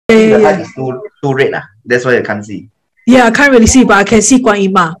the light is too red. That's why you can't see. Yeah, I can't really see, but I can see Guan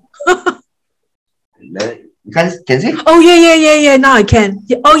Yin Ma. You can see? Oh, yeah. Now I can.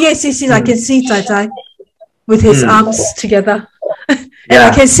 Yeah. Oh, yes. I can see Zai Zai with his arms together. And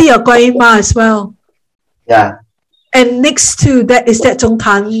I can see your Guan Yin Ma as well. Yeah. And next to that, is that Zhong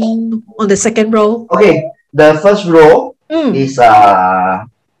Tan on the second row? Okay, the first row is Zai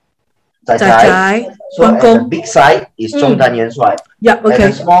Zai. So at the big side is Zhong Tan Yuan Shuai. Yeah, okay.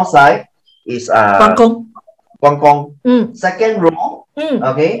 And the small side is Guang Gong. Guang Gong. Second row,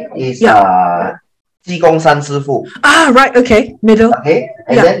 okay, is Zi Gong San Sifu. Ah, right, okay. Middle. Okay,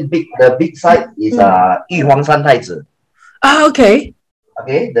 and then the big side is Yu Huang San Tai Zi. Ah, okay.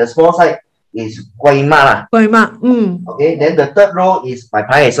 Okay, the small side is Guan Yin Ma lah. Guan Yin Ma. Okay, then the third row is my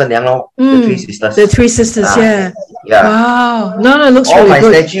排海圣娘咯, the three sisters. The three sisters, yeah. Wow. No, it looks all really good.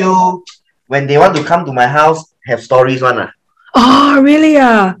 All my statue, when they want to come to my house, have stories one. Oh, really?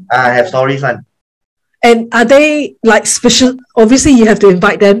 Have stories one. And are they like special? Obviously, you have to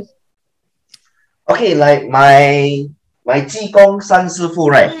invite them. Okay, like my Zi Gong San Sifu,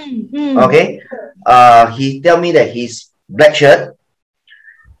 right? Okay, he tell me that he's black shirt,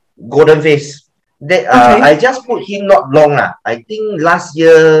 golden face. That I just put him not long lah. I think last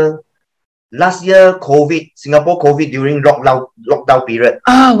year COVID, Singapore COVID during lockdown period.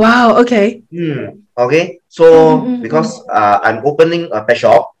 Oh wow, okay. Okay, so because I'm opening a pet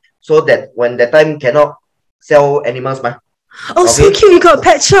shop, so that when that time cannot sell animals mah. Oh, okay. So cute! You got a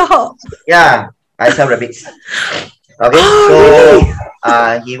pet shop. Yeah, I sell rabbits. Okay, really?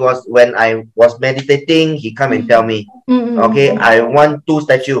 He was, when I was meditating, he come and tell me, okay, I want 2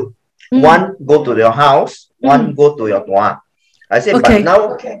 statues. One go to your house, one go to your tua. I said, but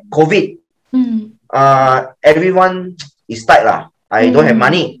now COVID, everyone is tight lah. I don't have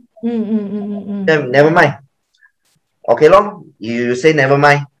money. Then never mind. Okay, long. You say never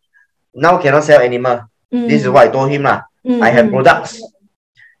mind. Now cannot sell animal. This is what I told him lah. I have products.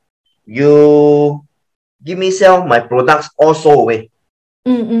 You give me sell my products also away.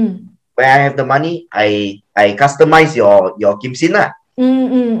 When I have the money, I customize your Kim Sin lah.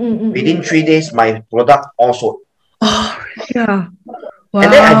 Within 3 days, my product also. Oh, yeah. Wow.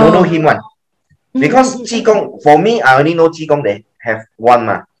 And then I don't know him one. Because Zi Gong, for me, I only know Zi Gong, they have one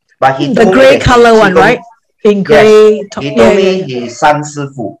ma. But he the told grey me color one, right? In grey. Yes, he told me he's San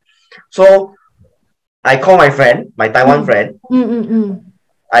Sifu. So I call my friend, my Taiwan friend.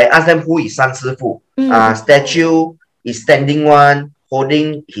 I asked them who is San Sifu. Statue is standing one,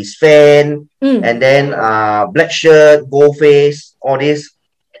 holding his fan, and then black shirt, gold face, all this.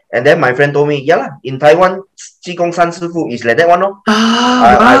 And then my friend told me, yeah, in Taiwan, Zi Gong San Sifu is like that one. No?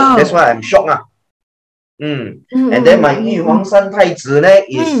 Wow. That's why I'm shocked. And then my Yu Huang San Tai Zi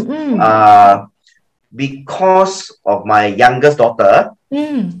is because of my youngest daughter.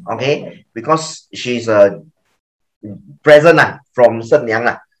 Okay, because she's a present from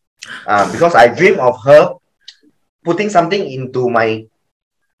Shenyang. Because I dream of her putting something into my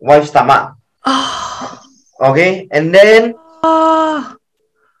wife's stomach. Okay, and then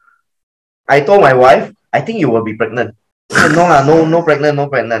I told my wife, I think you will be pregnant. Said, no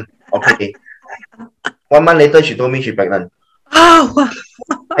pregnant. Okay. 1 month later, she told me she's pregnant.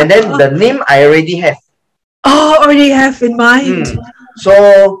 And then the name I already have. Oh, already have in mind.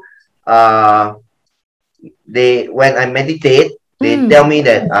 So, when I meditate, they tell me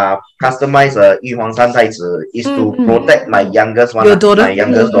that customize Yu Huang San Tai Zi is to protect my youngest one, my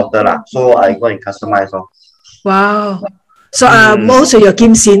youngest daughter lah. So I go and customize. Wow. So most of your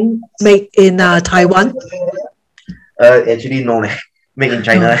Kim Sin made in Taiwan? Actually no, made in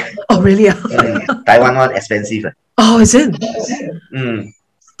China. Oh really? Taiwan one expensive. Oh, is it?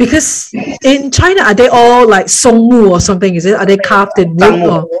 Because in China, are they all like songmu or something? Is it? Are they carved in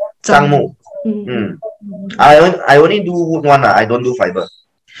wood? Zhangmu. I only do wood one. I don't do fiber.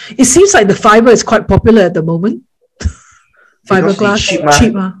 It seems like the fiber is quite popular at the moment. Fiberglass,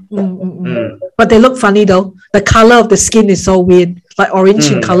 cheap. But they look funny though. The color of the skin is so weird, like orange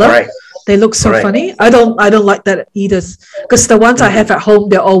in color. Correct. They look so funny. I don't like that either, because the ones I have at home,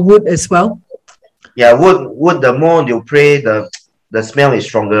 they're all wood as well. Yeah, wood. The more you pray, the smell is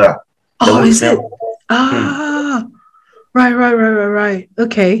stronger. Oh, is it? Ah, right.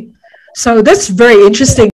 Okay. So that's very interesting.